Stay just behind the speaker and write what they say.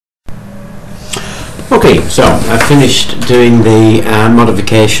Okay, so I've finished doing the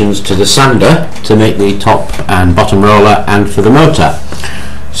modifications to the sander to make the top and bottom roller and for the motor.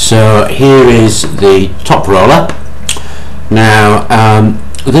 So here is the top roller. Now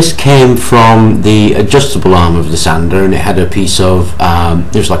this came from the adjustable arm of the sander, and it had a piece of,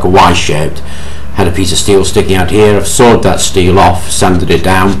 it was like a Y shaped, had a piece of steel sticking out here. I've sawed that steel off, sanded it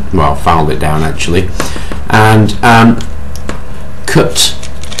down, well, filed it down actually, and cut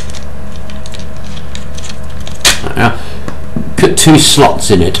two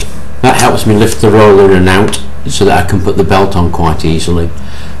slots in it. That helps me lift the roller in and out so that I can put the belt on quite easily.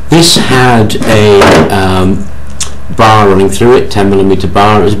 This had a bar running through it, 10mm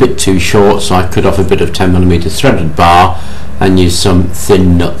bar. It was a bit too short, so I cut off a bit of 10mm threaded bar and used some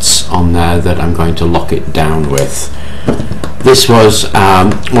thin nuts on there that I'm going to lock it down with. This was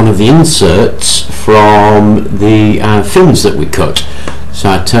one of the inserts from the fins that we cut. So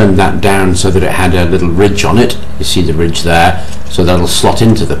I turned that down so that it had a little ridge on it. You see the ridge there, so that'll slot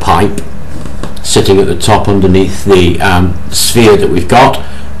into the pipe sitting at the top underneath the sphere that we've got.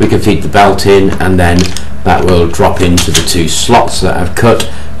 We can feed the belt in, and then that will drop into the two slots that I've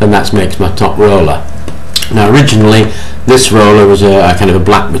cut, and that makes my top roller. Now originally this roller was a kind of a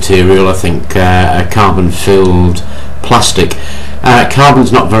black material, I think a carbon filled plastic.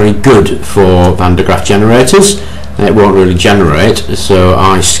 Carbon's not very good for Van de Graaf generators. It won't really generate, so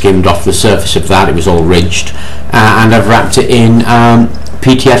I skimmed off the surface of that. It was all ridged, and I've wrapped it in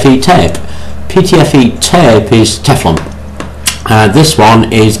PTFE tape. PTFE tape is Teflon. This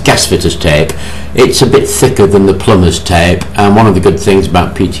one is gasfitter's tape. It's a bit thicker than the plumber's tape, and one of the good things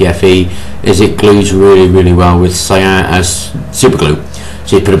about PTFE is it glues really well with super glue.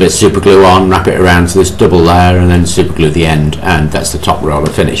 So you put a bit of super glue on, wrap it around to this double layer, and then super glue the end, and that's the top roller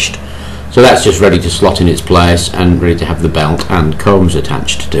finished. So that's just ready to slot in its place and ready to have the belt and combs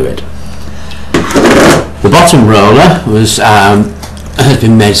attached to it. The bottom roller was has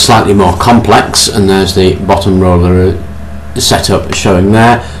been made slightly more complex, and there's the bottom roller setup showing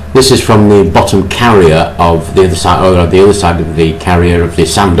there. This is from the bottom carrier of the other side, or the other side of the carrier of the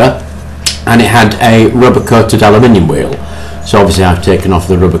sander, and it had a rubber coated aluminium wheel. So obviously I've taken off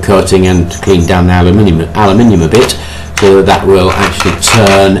the rubber coating and cleaned down the aluminium a bit, so that will actually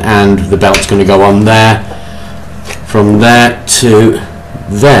turn, and the belt's going to go on there. From there to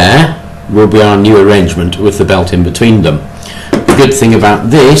there will be our new arrangement with the belt in between them. The good thing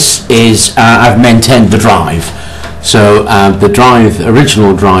about this is I've maintained the drive. So the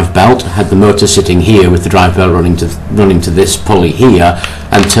original drive belt had the motor sitting here with the drive belt running to this pulley here,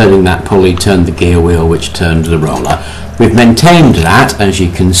 and turning that pulley turned the gear wheel, which turned the roller. We've maintained that, as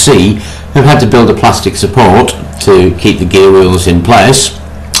you can see. We've had to build a plastic support to keep the gear wheels in place.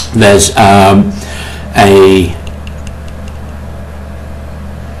 There's a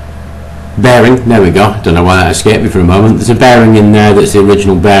bearing, there we go, don't know why that escaped me for a moment. There's a bearing in there that's the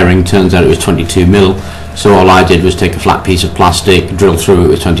original bearing. Turns out it was 22mm, so all I did was take a flat piece of plastic, drill through it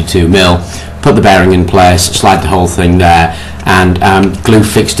with 22mm, put the bearing in place, slide the whole thing there, and glue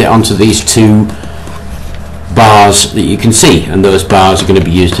fixed it onto these two bars that you can see, and those bars are going to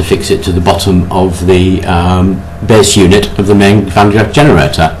be used to fix it to the bottom of the base unit of the main Van de Graaf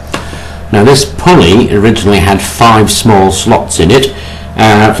generator. Now this pulley originally had 5 small slots in it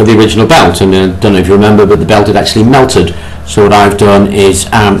for the original belt, and I don't know if you remember, but the belt had actually melted. So what I've done is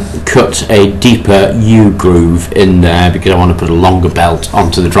cut a deeper U-groove in there, because I want to put a longer belt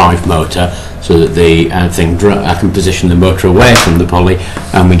onto the drive motor, so that the I can position the motor away from the pulley,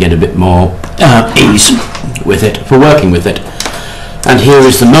 and we get a bit more ease with it for working with it. And here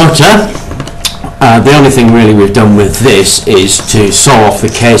is the motor. The only thing really we've done with this is to saw off the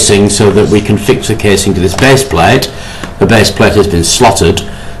casing so that we can fix the casing to this base plate. The base plate has been slotted,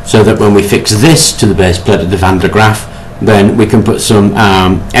 so that when we fix this to the base plate of the Van de Graaf, then we can put some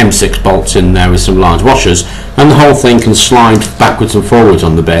M6 bolts in there with some large washers, and the whole thing can slide backwards and forwards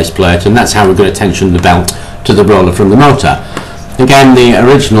on the base plate, and that's how we're going to tension the belt to the roller from the motor. Again, the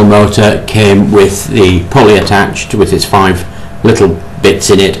original motor came with the pulley attached with its 5 little bits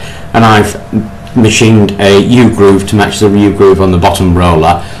in it, and I've machined a U-groove to match the U-groove on the bottom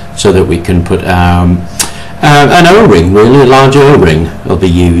roller, so that we can put an O-ring, really a large O-ring will be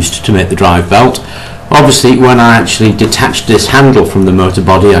used to make the drive belt. Obviously when I actually detached this handle from the motor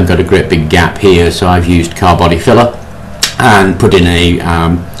body, I've got a great big gap here, so I've used car body filler and put in a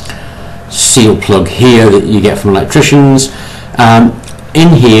seal plug here that you get from electricians. In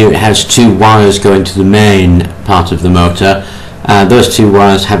here it has 2 wires going to the main part of the motor. Those 2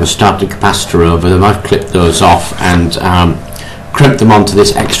 wires have a starter capacitor over them. I've clipped those off and crimped them onto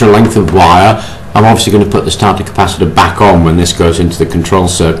this extra length of wire I'm obviously going to put the starter capacitor back on when this goes into the control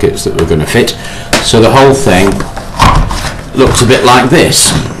circuits that we're going to fit. So the whole thing looks a bit like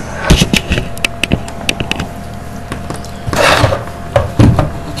this.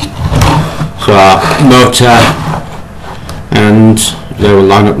 So our motor, and they will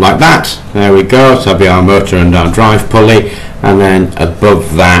line up like that. There we go. So that'll be our motor and our drive pulley, and then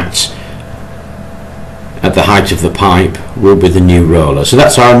above that, at the height of the pipe, will be the new roller. So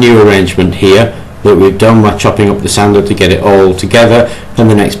that's our new arrangement here that we've done. We're chopping up the sander to get it all together, and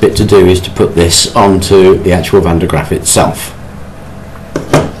the next bit to do is to put this onto the actual Van der Graaf itself.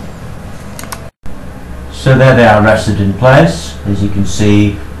 So there they are, rested in place. As you can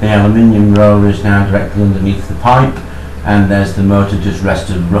see, the aluminium roller is now directly underneath the pipe, and there's the motor just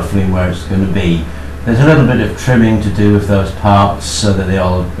rested roughly where it's going to be. There's a little bit of trimming to do with those parts so that they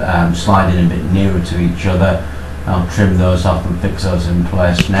all slide in a bit nearer to each other. I'll trim those off and fix those in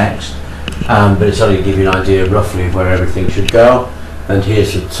place next. But it's only to give you an idea roughly of where everything should go. And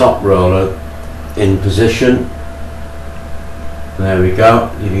here's the top roller in position. There we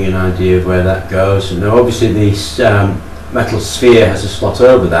go, giving you an idea of where that goes. Now obviously this metal sphere has a slot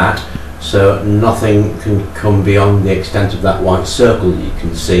over that, so nothing can come beyond the extent of that white circle that you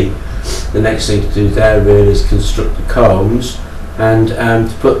can see. The next thing to do there really is construct the combs and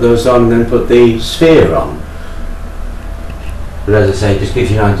to put those on and then put the sphere on. But as I say, it just gives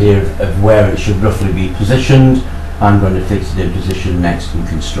you an idea of where it should roughly be positioned. I'm going to fix it in position next and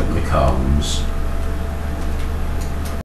construct the combs.